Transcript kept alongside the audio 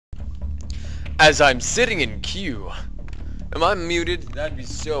as I'm sitting in queue. Am I muted? That'd be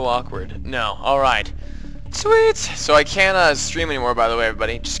so awkward. No. Alright. Sweet. So I can't stream anymore, by the way,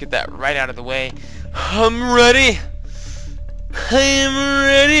 everybody. Just get that right out of the way. I'm ready. I am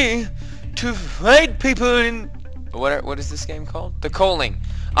ready to fight people in... What is this game called? The Culling.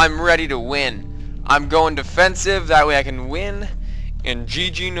 I'm ready to win. I'm going defensive. That way I can win. And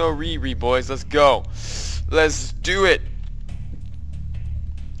GG no re boys. Let's go. Let's do it.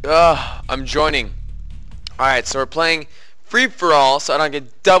 I'm joining. Alright, so we're playing free-for-all, so I don't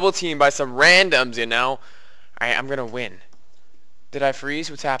get double-teamed by some randoms, you know? Alright, I'm gonna win. Did I freeze?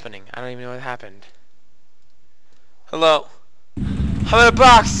 What's happening? I don't even know what happened. Hello? I'm in a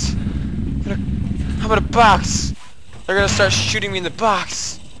box! I'm in a box! They're gonna start shooting me in the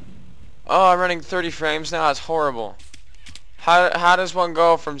box! Oh, I'm running 30 frames now? That's horrible. How does one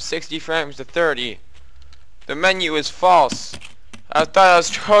go from 60 frames to 30? The menu is false. I thought I was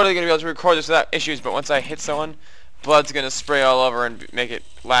totally going to be able to record this without issues, but once I hit someone, blood's going to spray all over and make it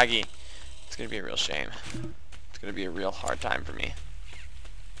laggy. It's going to be a real shame. It's going to be a real hard time for me.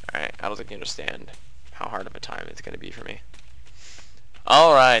 Alright, I don't think you understand how hard of a time it's going to be for me.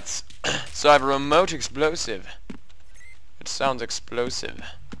 Alright, so I have a remote explosive. It sounds explosive.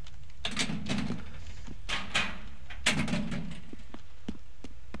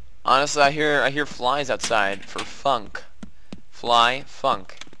 Honestly, I hear flies outside for funk. Fly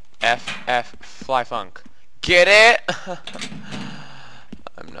funk. FF fly funk. Get it?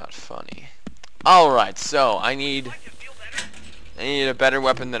 I'm not funny. Alright, so I need a better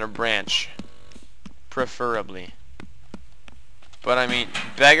weapon than a branch. Preferably. But I mean,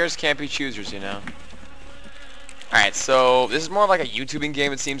 beggars can't be choosers, you know. Alright, so this is more like a YouTubing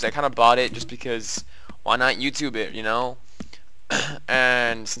game, it seems. I kind of bought it just because why not YouTube it, you know?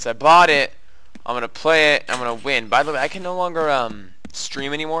 And since I bought it, I'm gonna play it. I'm gonna win. By the way, I can no longer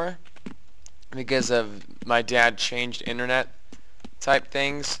stream anymore because of my dad changed internet type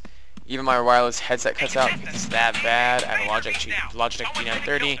things. Even my wireless headset cuts out because it's that bad. I have a Logitech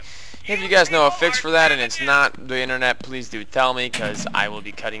G930. If you guys know a fix for that and it's not the internet, please do tell me, because I will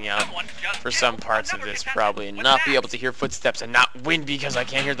be cutting out for some parts of this probably and not be able to hear footsteps and not win because I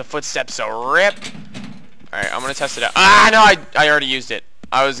can't hear the footsteps. So rip. Alright, I'm gonna test it out. Ah, no, I already used it.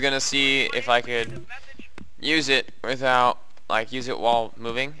 I was gonna see if I could use it without, like, use it while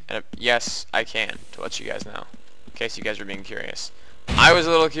moving. And yes, I can, to let you guys know, in case you guys were being curious. I was a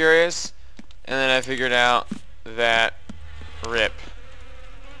little curious, and then I figured out that rip.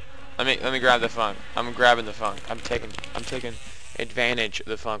 Let me grab the funk. I'm grabbing the funk. I'm taking advantage of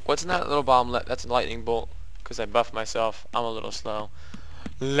the funk. What's in that little bomb? That's a lightning bolt, because I buffed myself. I'm a little slow.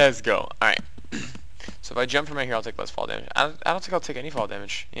 Let's go. Alright. So if I jump from right here, I'll take less fall damage. I don't think I'll take any fall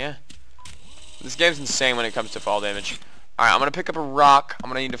damage. Yeah. This game's insane when it comes to fall damage. Alright, I'm going to pick up a rock. I'm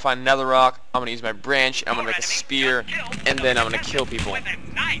going to need to find another rock. I'm going to use my branch. I'm going to make a spear. And then I'm going to kill people.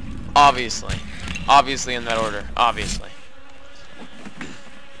 Obviously. Obviously in that order. Obviously.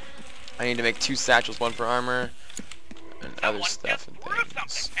 I need to make 2 satchels, 1 for armor. And other stuff and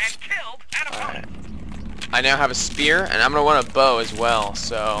things. Alright. I now have a spear. And I'm going to want a bow as well.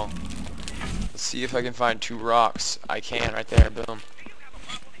 So... see if I can find 2 rocks. I can right there. Boom.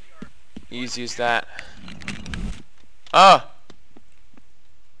 Easy as that. Oh!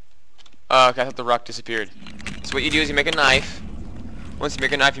 Oh, okay, I thought the rock disappeared. So what you do is you make a knife. Once you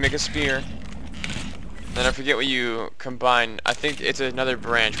make a knife, you make a spear. Then I forget what you combine. I think it's another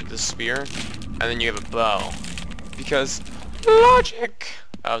branch with the spear. And then you have a bow. Because logic!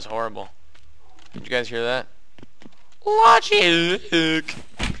 That was horrible. Did you guys hear that? Logic!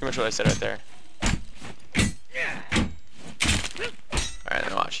 Pretty much what I said right there. Alright,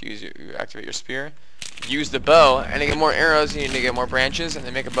 then watch. You activate your spear. Use the bow, and to get more arrows, you need to get more branches, and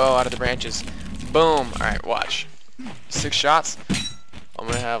then make a bow out of the branches. Boom! Alright, watch. 6 shots. I'm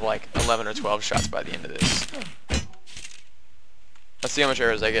gonna have like 11 or 12 shots by the end of this. Let's see how much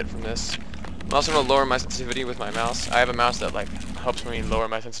arrows I get from this. I'm also gonna lower my sensitivity with my mouse. I have a mouse that like helps me lower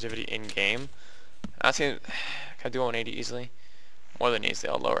my sensitivity in game. Can I do 180 easily? More than easily.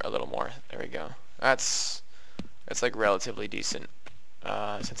 I'll lower it a little more. There we go. That's like relatively decent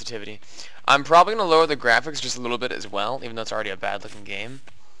sensitivity. I'm probably gonna lower the graphics just a little bit as well, even though it's already a bad looking game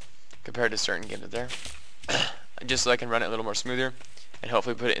compared to certain games out there, just so I can run it a little more smoother and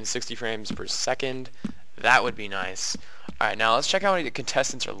hopefully put it in 60 frames per second. That would be nice. Alright, now let's check how many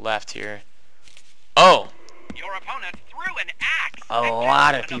contestants are left here. Oh! Your opponent threw an axe. A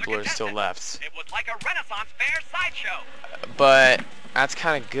lot of people are still left. It was like a Renaissance fair sideshow. But that's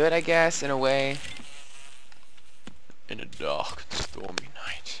kind of good, I guess, in a way. In a dark and stormy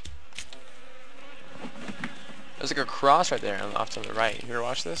night. There's like a cross right there off to the right. You ever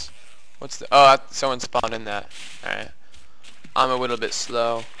watch this? What's the... Oh, someone spawned in that. Alright. I'm a little bit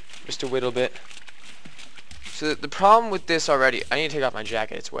slow. Just a little bit. So the problem with this already... I need to take off my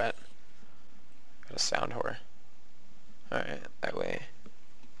jacket. It's wet. Got a sound whore. Alright, that way.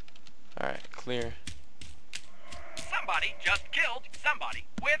 Alright, clear. Somebody just killed somebody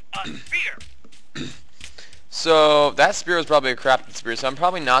with a spear. So, that spear was probably a crafted spear, so I'm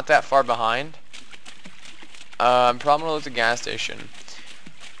probably not that far behind. I'm probably gonna look at the gas station.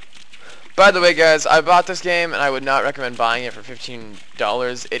 By the way, guys, I bought this game, and I would not recommend buying it for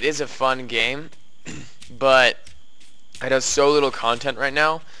 $15. It is a fun game, but it has so little content right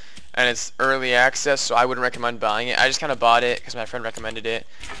now, and it's early access, so I wouldn't recommend buying it. I just kind of bought it because my friend recommended it,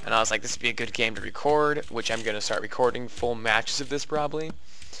 and I was like, this would be a good game to record, which I'm going to start recording full matches of this probably,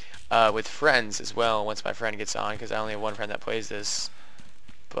 with friends as well once my friend gets on, because I only have one friend that plays this.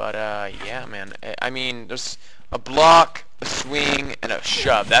 But, yeah, man. I mean, there's a block, a swing, and a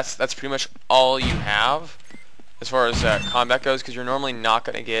shove. That's pretty much all you have as far as combat goes, because you're normally not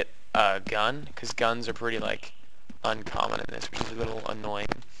going to get a gun, because guns are pretty, like, uncommon in this, which is a little annoying.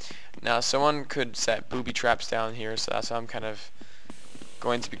 Now, someone could set booby traps down here, so that's why I'm kind of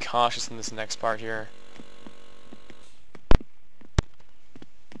going to be cautious in this next part here.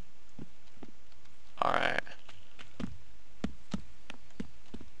 Alright.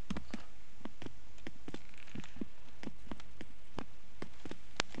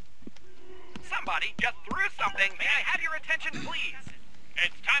 Somebody just threw something. May I have your attention, please?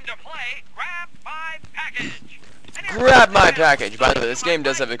 It's time to play Grab My Package. Grab My Package! By the way, this game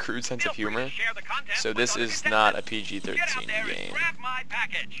does have a crude sense of humor, so this is not a PG-13 game. Grab My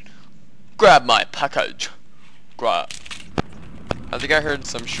Package. Grab my package! Grab. I think I heard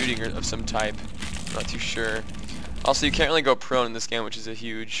some shooting of some type. I'm not too sure. Also, you can't really go prone in this game, which is a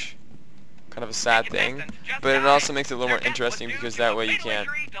huge, kind of a sad thing. But it also makes it a little more interesting because that way you can't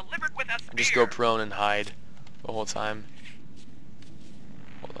just go prone and hide the whole time.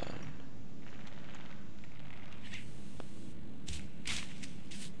 Hold on.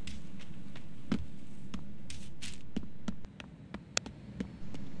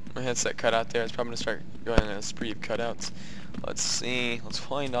 My headset cut out there. It's probably going to start going on a spree of cutouts. Let's see. Let's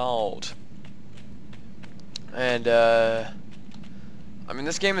find out. And, I mean,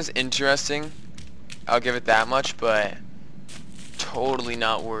 this game is interesting. I'll give it that much, but totally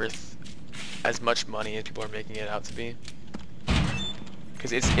not worth as much money as people are making it out to be.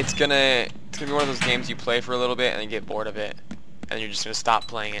 Because it's gonna be one of those games you play for a little bit and then get bored of it, and you're just gonna stop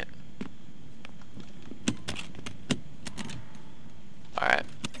playing it. Alright.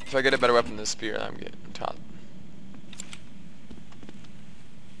 If I get a better weapon than the spear, I'm good. I'm top.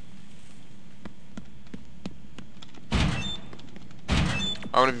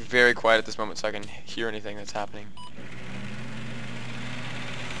 I want to be very quiet at this moment so I can hear anything that's happening.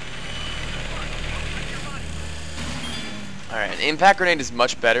 Alright, an impact grenade is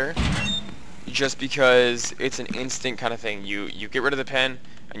much better just because it's an instant kind of thing. You get rid of the pen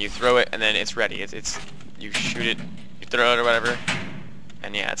and you throw it and then it's ready. It's you shoot it, you throw it or whatever,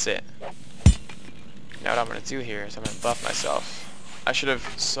 and yeah, that's it. Now what I'm gonna do here is I'm gonna buff myself. I should have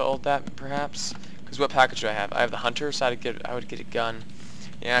sold that perhaps, because what package do I have? I have the hunter, so I would get a gun.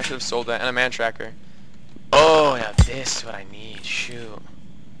 Yeah, I should have sold that, and a man tracker. Oh, now this is what I need. Shoot.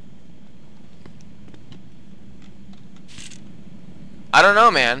 I don't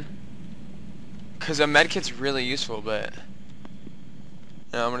know, man. Because a medkit's really useful, but... You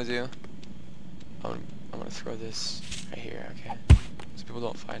know what I'm going to do? I'm going to throw this right here, okay? So people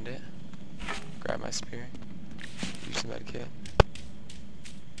don't find it. Grab my spear. Use the medkit.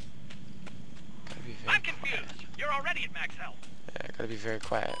 Gotta be very I'm confused. quiet. You're already at max health. Yeah, I gotta be very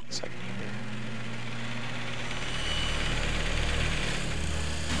quiet so I can hear.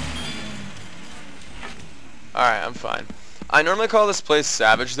 Alright, I'm fine. I normally call this place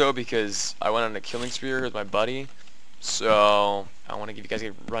Savage though because I went on a killing spree with my buddy. So I want to give you guys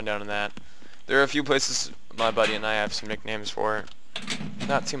a rundown on that. There are a few places my buddy and I have some nicknames for.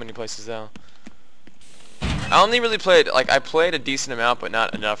 Not too many places though. I only really played, like, I played a decent amount, but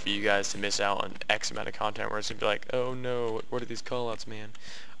not enough for you guys to miss out on X amount of content where it's gonna be like, oh no, what are these callouts, man?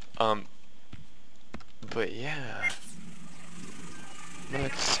 But yeah. I'm gonna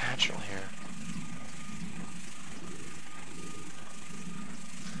like a satchel here.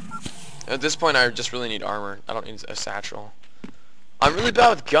 At this point, I just really need armor. I don't need a satchel. I'm really bad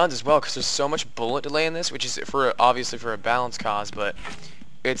with guns as well, because there's so much bullet delay in this, which is obviously for a balance cause, but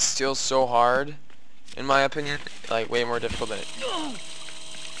it's still so hard. In my opinion, like way more difficult than it.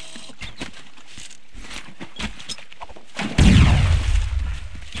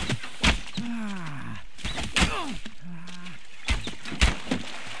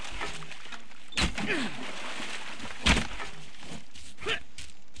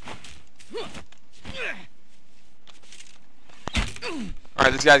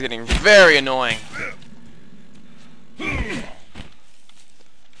 Alright, this guy's getting very annoying.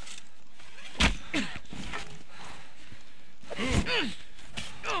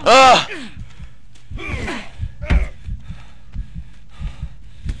 Ugh!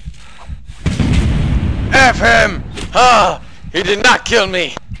 F him! Ah! He did not kill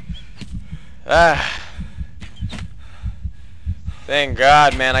me! Ah. Thank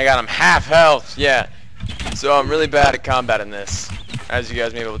God, man, I got him half health. Yeah. So I'm really bad at combat in this, as you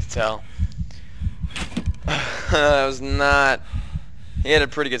guys may be able to tell. That was not... He had a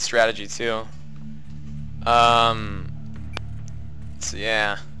pretty good strategy, too. So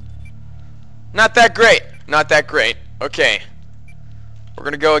yeah. Not that great. Not that great. Okay. We're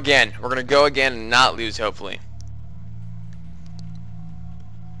gonna go again. We're gonna go again and not lose, hopefully.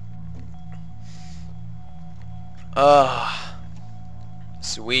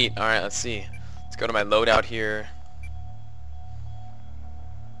 Sweet. Alright, let's see. Let's go to my loadout here.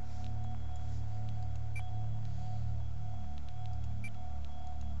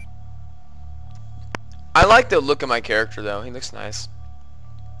 I like the look of my character, though. He looks nice.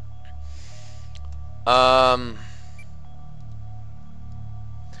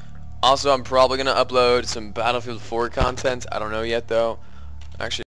 Also, I'm probably gonna upload some Battlefield 4 content. I don't know yet, though. Actually,